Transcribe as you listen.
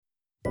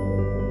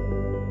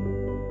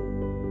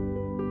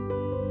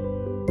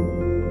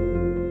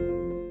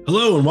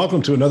Hello and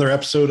welcome to another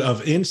episode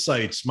of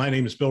Insights. My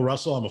name is Bill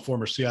Russell. I'm a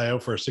former CIO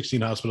for a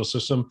 16-hospital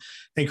system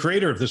and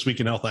creator of This Week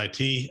in Health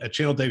IT, a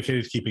channel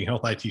dedicated to keeping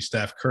health IT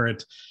staff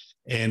current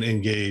and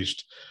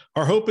engaged.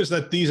 Our hope is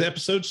that these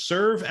episodes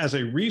serve as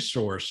a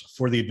resource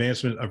for the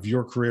advancement of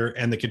your career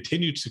and the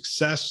continued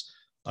success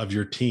of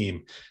your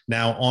team.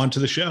 Now on to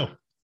the show.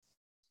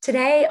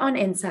 Today on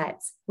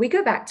Insights, we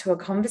go back to a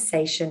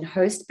conversation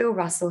host Bill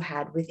Russell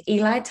had with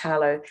Eli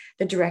Tarlow,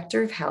 the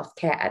Director of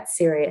Healthcare at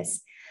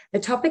Sirius. The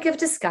topic of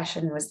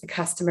discussion was the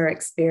customer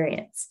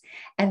experience.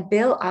 And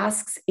Bill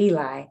asks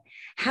Eli,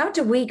 how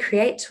do we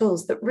create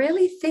tools that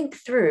really think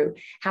through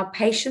how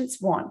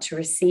patients want to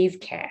receive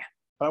care?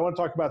 I want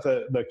to talk about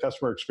the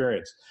customer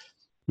experience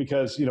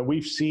because,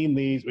 we've seen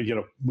these,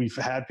 we've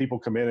had people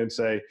come in and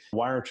say,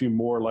 why aren't you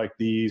more like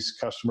these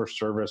customer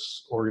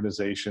service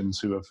organizations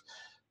who have,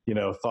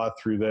 thought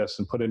through this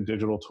and put in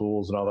digital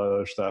tools and all that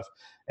other stuff.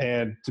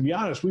 And to be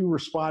honest, we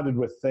responded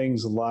with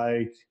things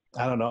like,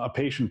 a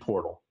patient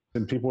portal.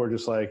 And people were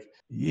just like,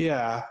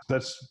 yeah,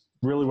 that's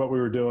really what we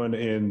were doing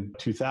in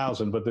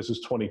 2000, but this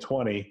is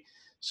 2020.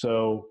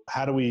 So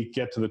how do we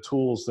get to the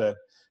tools that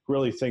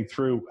really think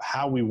through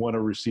how we want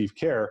to receive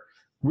care,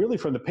 really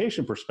from the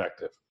patient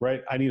perspective,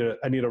 right? I need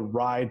a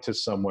ride to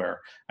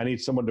somewhere. I need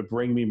someone to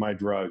bring me my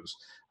drugs.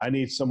 I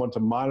need someone to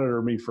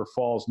monitor me for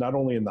falls, not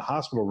only in the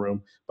hospital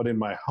room, but in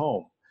my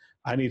home.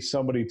 I need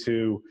somebody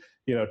to,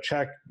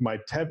 check my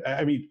temp.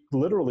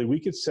 Literally, we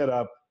could set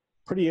up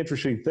pretty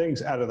interesting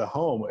things out of the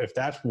home if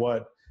that's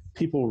what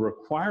people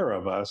require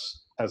of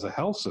us as a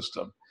health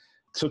system.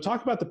 So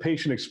talk about the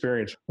patient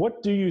experience.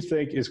 What do you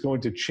think is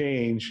going to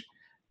change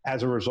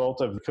as a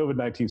result of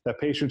COVID-19 that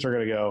patients are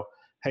going to go,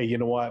 hey, you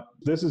know what?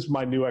 This is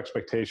my new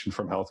expectation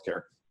from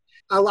healthcare.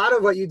 A lot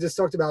of what you just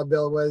talked about,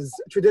 Bill, was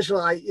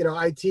traditional,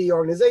 IT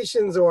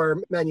organizations or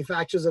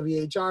manufacturers of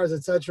EHRs,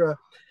 et cetera.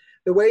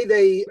 The way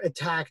they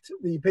attacked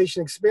the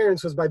patient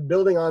experience was by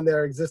building on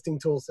their existing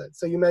tool set.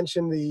 So you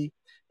mentioned the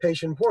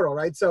patient portal,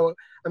 right? So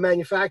a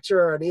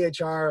manufacturer, an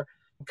EHR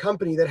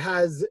company that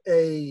has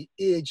a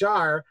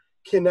EHR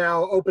can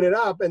now open it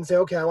up and say,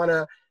 okay, I want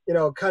to,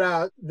 cut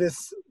out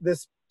this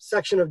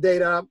section of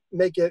data,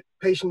 make it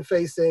patient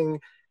facing,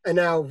 and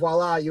now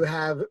voila, you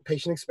have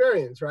patient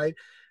experience, right?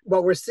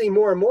 What we're seeing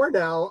more and more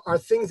now are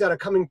things that are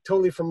coming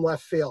totally from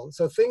left field.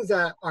 So things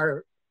that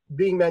are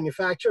being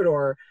manufactured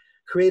or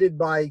created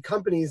by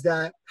companies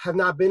that have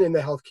not been in the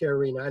healthcare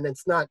arena. And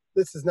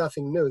this is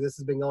nothing new. This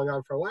has been going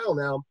on for a while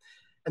now.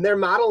 And they're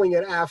modeling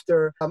it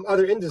after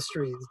other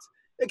industries.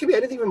 It could be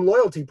anything from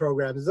loyalty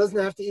programs. It doesn't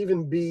have to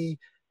even be,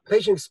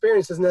 patient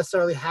experience doesn't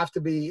necessarily have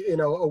to be,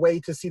 a way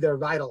to see their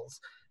vitals.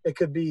 It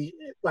could be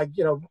like,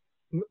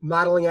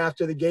 modeling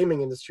after the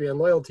gaming industry and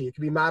loyalty. It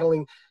could be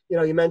modeling,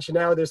 you mentioned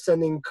now they're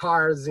sending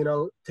cars,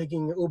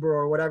 taking Uber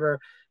or whatever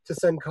to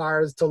send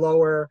cars to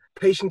lower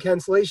patient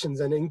cancellations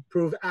and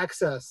improve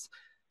access.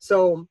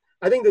 So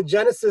I think the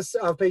genesis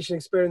of patient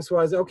experience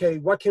was, okay,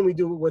 what can we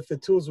do with the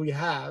tools we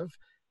have?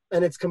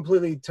 And it's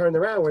completely turned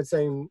around. We're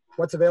saying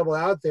what's available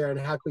out there and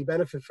how can we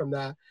benefit from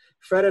that?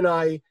 Fred and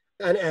I,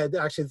 and Ed,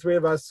 actually three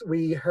of us,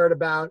 we heard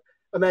about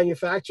a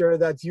manufacturer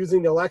that's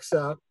using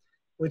Alexa,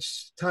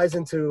 which ties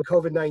into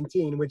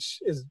COVID-19, which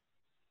is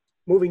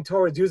moving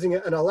towards using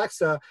an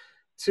Alexa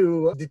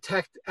to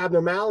detect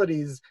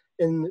abnormalities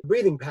in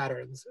breathing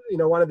patterns.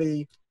 One of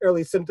the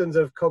early symptoms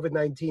of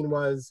COVID-19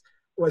 was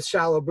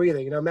shallow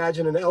breathing.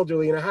 Imagine an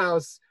elderly in a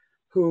house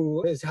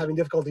who is having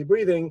difficulty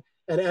breathing,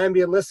 and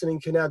ambient listening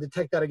can now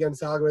detect that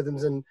against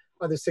algorithms and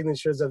other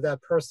signatures of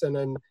that person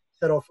and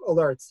set off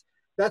alerts.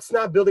 That's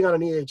not building on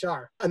an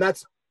EHR, and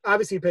that's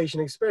obviously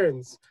patient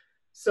experience.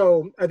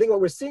 So I think what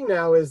we're seeing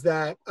now is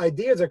that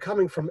ideas are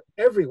coming from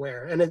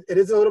everywhere, and it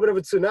is a little bit of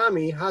a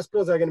tsunami.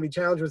 Hospitals are going to be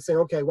challenged with saying,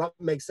 okay, what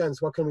makes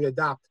sense? What can we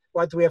adopt?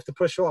 What do we have to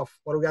push off?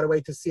 What do we got to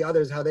wait to see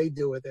others, how they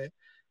do with it?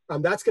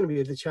 That's going to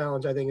be the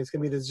challenge, I think. It's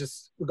going to be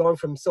we're going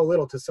from so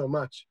little to so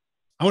much.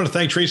 I want to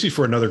thank Tracy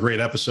for another great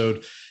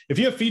episode. If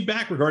you have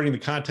feedback regarding the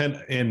content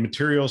and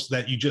materials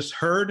that you just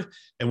heard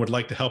and would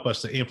like to help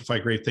us to amplify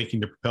great thinking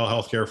to propel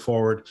healthcare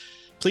forward,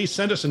 please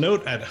send us a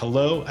note at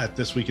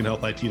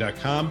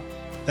hello@thisweekinhealthit.com.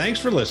 Thanks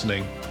for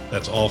listening.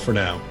 That's all for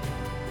now.